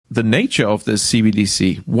the nature of this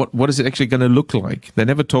CBDC. What is it actually going to look like? They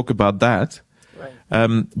never talk about that.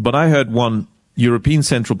 Right. But I heard one European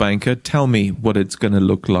central banker tell me what it's going to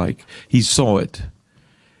look like. He saw it.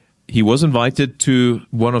 He was invited to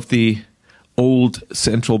one of the old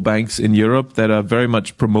central banks in Europe that are very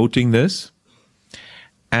much promoting this.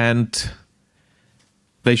 And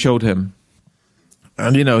they showed him.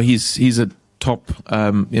 And, you know, he's a top,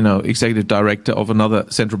 executive director of another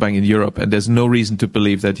central bank in Europe. And there's no reason to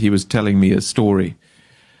believe that he was telling me a story.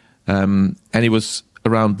 And he was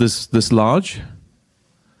around this large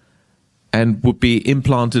and would be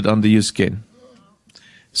implanted under your skin.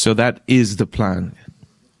 So that is the plan.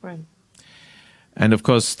 Right. And of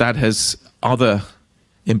course, that has other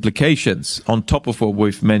implications on top of what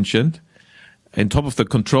we've mentioned, on top of the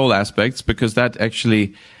control aspects, because that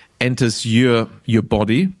actually enters your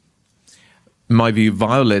body. In my view,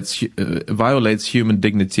 violates human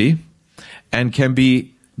dignity, and can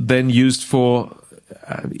be then used for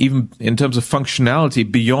even in terms of functionality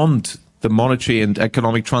beyond the monetary and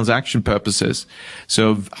economic transaction purposes.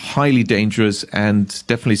 So highly dangerous, and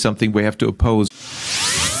definitely something we have to oppose.